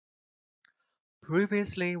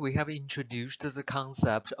Previously, we have introduced the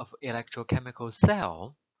concept of electrochemical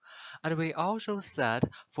cell, and we also said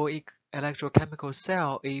for electrochemical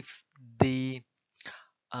cell, if the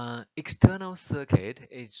external circuit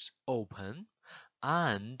is open,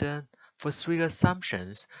 and for three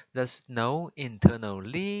assumptions, there's no internal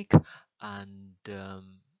leak, and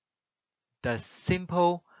the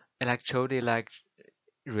simple electrode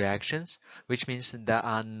reactions, which means there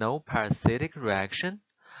are no parasitic reaction,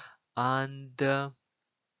 and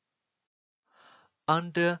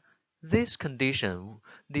under this condition,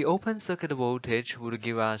 the open circuit voltage would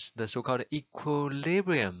give us the so-called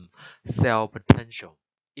equilibrium cell potential,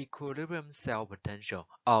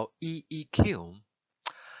 or EEQ.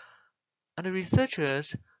 And the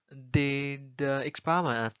researchers did the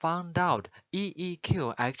experiment and found out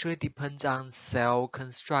EEQ actually depends on cell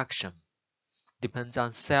construction.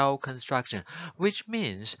 Which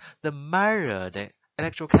means the measured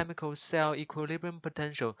electrochemical cell equilibrium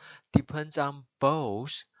potential depends on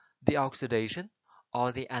both the oxidation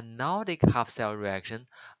or the anodic half-cell reaction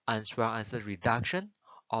as well as the reduction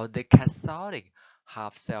or the cathodic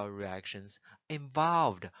half-cell reactions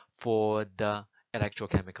involved for the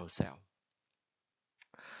electrochemical cell.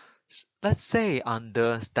 Let's say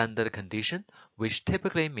under standard condition, which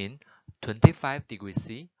typically mean 25 degrees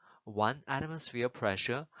C, 1 atmosphere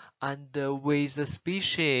pressure, and with the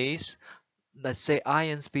species, let's say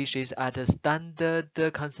iron species at a standard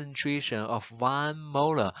concentration of 1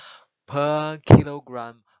 molar per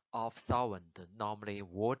kilogram of solvent, normally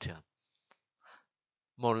water,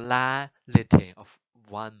 molality of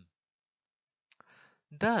 1.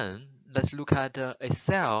 Then let's look at a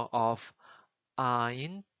cell of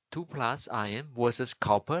iron 2 plus iron versus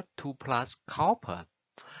copper 2 plus copper.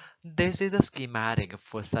 This is the schematic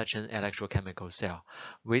for such an electrochemical cell,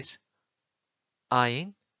 with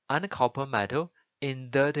iron and copper metal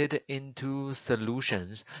inserted into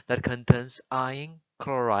solutions that contains iron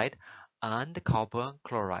chloride and copper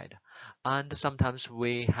chloride. And sometimes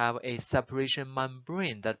we have a separation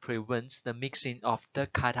membrane that prevents the mixing of the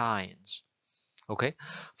cations. Okay,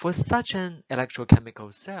 for such an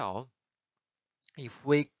electrochemical cell, if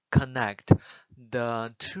we connect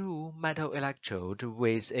the two metal electrode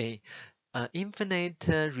with an infinite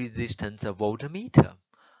resistance voltmeter,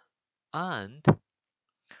 and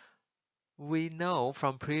we know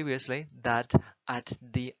from previously that at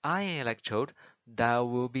the iron electrode there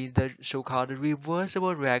will be the so-called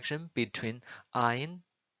reversible reaction between iron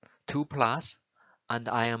 2 plus and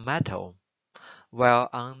iron metal. While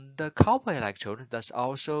on the copper electrode, there's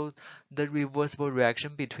also the reversible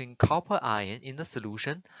reaction between copper ion in the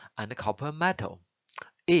solution and copper metal.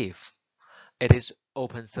 If it is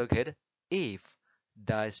open circuit, if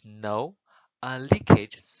there is no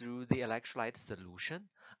leakage through the electrolyte solution,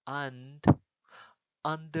 and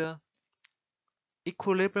under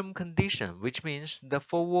equilibrium condition, which means the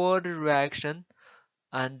forward reaction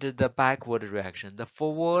and the backward reaction. The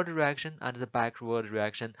forward reaction and the backward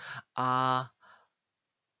reaction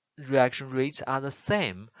reaction rates are the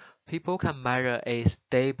same, people can measure a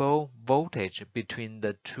stable voltage between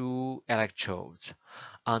the two electrodes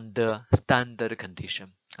under standard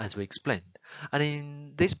condition, as we explained. And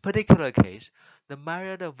in this particular case, the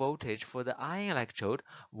measured voltage for the iron electrode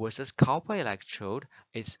versus copper electrode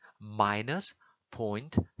is minus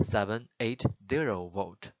 0.780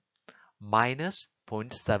 volt. Minus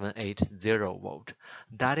 0.780 volt.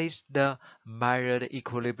 That is the measured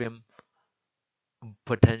equilibrium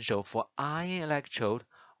potential for iron electrode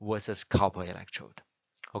versus copper electrode.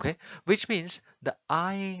 Okay, which means the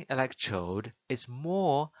iron electrode is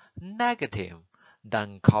more negative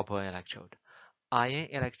than copper electrode. Iron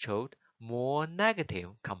electrode more negative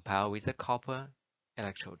compared with the copper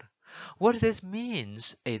electrode. What this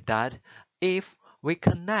means is that if we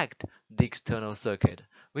connect the external circuit,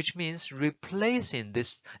 which means replacing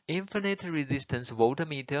this infinite resistance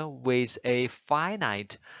voltmeter with a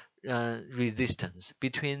finite resistance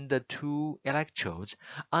between the two electrodes.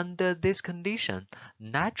 Under this condition,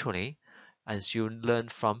 naturally, as you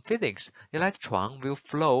learned from physics, electron will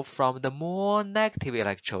flow from the more negative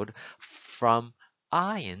electrode from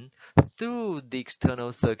iron through the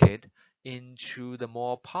external circuit into the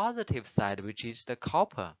more positive side, which is the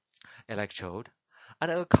copper electrode.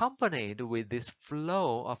 And accompanied with this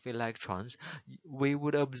flow of electrons, we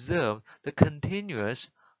would observe the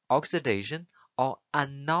continuous oxidation or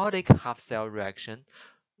anodic half-cell reaction,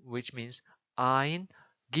 which means iron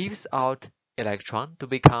gives out electron to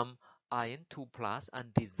become iron 2 plus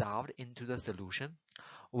and dissolved into the solution,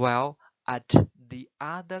 while at the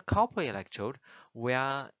other copper electrode, we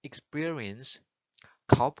are experience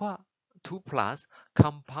copper 2 plus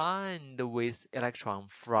combined with electron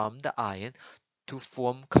from the iron to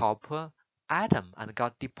form copper atom and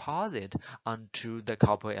got deposited onto the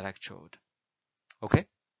copper electrode. Okay,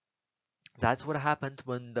 that's what happened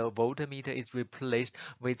when the voltmeter is replaced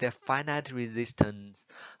with a finite resistance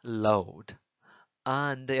load,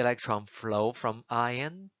 and the electron flow from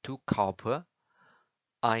iron to copper.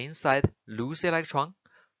 Iron side lose electron,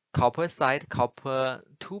 copper side, copper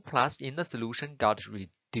 2 plus in the solution got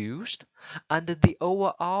reduced, and the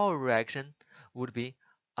overall reaction would be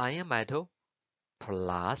iron metal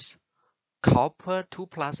plus copper 2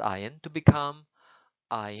 plus iron to become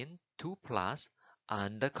iron 2 plus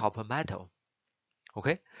and the copper metal.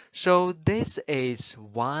 Okay, so this is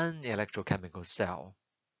one electrochemical cell.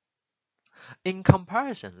 In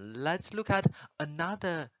comparison, let's look at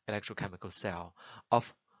another electrochemical cell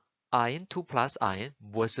of iron 2 plus iron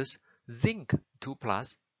versus zinc 2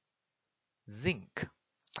 plus zinc.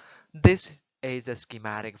 This is a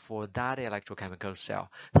schematic for that electrochemical cell.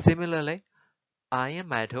 Similarly, iron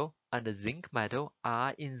metal and zinc metal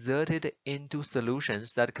are inserted into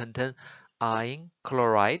solutions that contain iron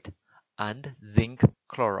chloride and zinc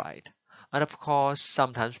chloride. And of course,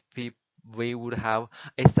 sometimes we would have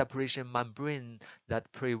a separation membrane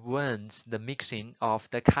that prevents the mixing of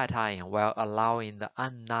the cation while allowing the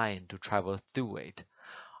anion to travel through it.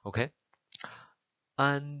 Okay,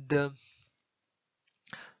 and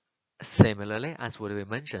similarly, as what we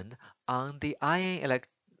mentioned, on the iron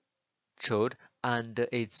electrode and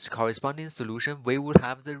its corresponding solution, we would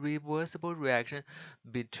have the reversible reaction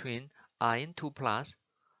between iron 2 plus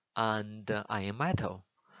and iron metal.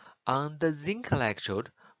 On the zinc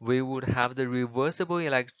electrode, we would have the reversible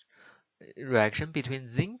reaction between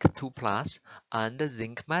zinc 2 plus and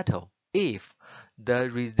zinc metal if the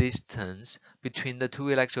resistance between the two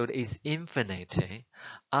electrodes is infinite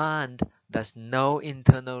and there's no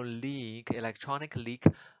internal leak, electronic leak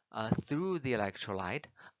through the electrolyte,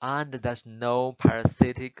 and there's no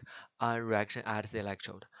parasitic reaction at the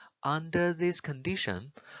electrode. Under this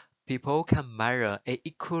condition, people can measure a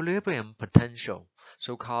equilibrium potential,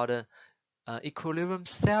 so-called equilibrium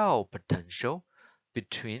cell potential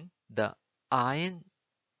between the iron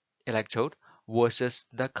electrode versus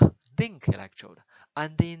the zinc electrode.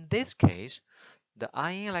 And in this case, the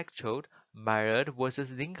iron electrode measured versus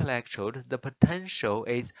zinc electrode, the potential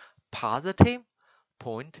is positive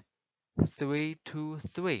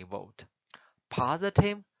 0.323 volt.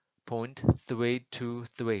 Positive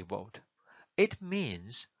 0.323 volt. It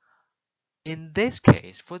means in this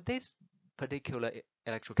case, for this particular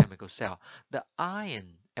electrochemical cell, the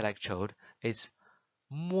iron electrode is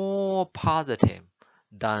more positive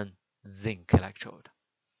than zinc electrode.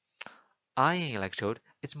 Iron electrode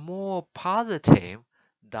is more positive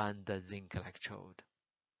than the zinc electrode.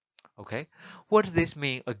 Okay, what does this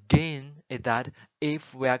mean again is that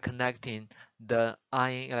if we are connecting the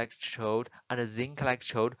iron electrode and the zinc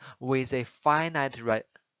electrode with a finite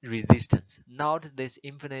resistance, not this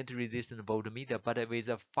infinite resistance voltmeter, but with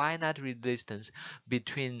a finite resistance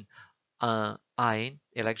between iron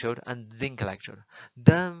electrode and zinc electrode,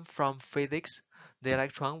 then from physics, the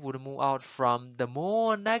electron would move out from the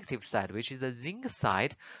more negative side, which is the zinc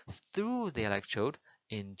side, through the electrode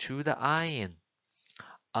into the iron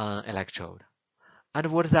electrode. And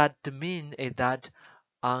what does that mean is that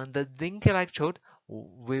on the zinc electrode,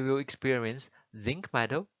 we will experience zinc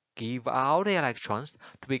metal give out the electrons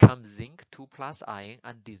to become zinc 2 plus ion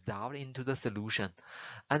and dissolve into the solution.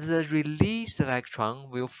 And the released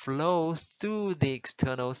electron will flow through the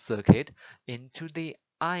external circuit into the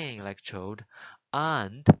ion electrode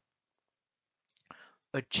and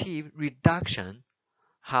achieve reduction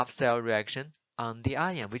half-cell reaction on the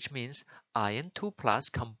ion, which means iron 2 plus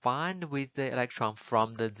combined with the electron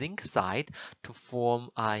from the zinc side to form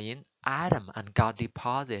iron atom and got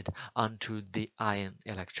deposited onto the iron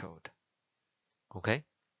electrode. Okay,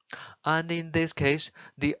 and in this case,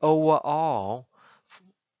 the overall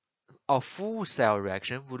or full cell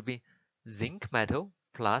reaction would be zinc metal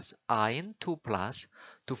plus iron 2 plus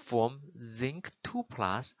to form zinc 2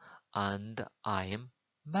 plus and iron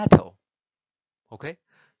metal. Okay,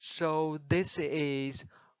 so this is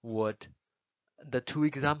what the two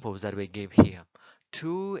examples that we give here.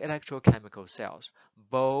 Two electrochemical cells,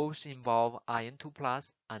 both involve iron 2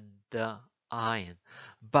 plus and iron,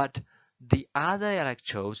 but the other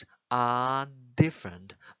electrodes are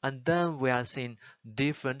different, and then we are seeing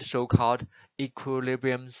different so-called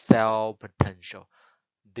equilibrium cell potential.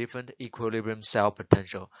 Different equilibrium cell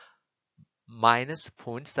potential. Minus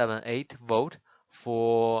 0.78 volt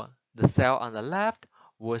for the cell on the left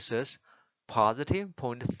versus positive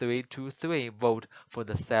 0.323 volt for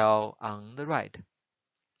the cell on the right.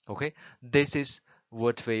 Okay, this is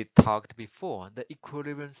what we talked before, the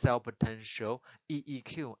equilibrium cell potential,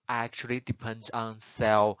 EEQ, actually depends on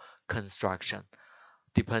cell construction,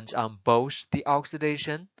 depends on both the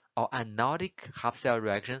oxidation or anodic half-cell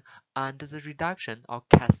reaction and the reduction or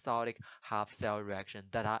cathodic half-cell reaction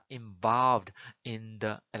that are involved in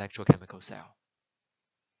the electrochemical cell.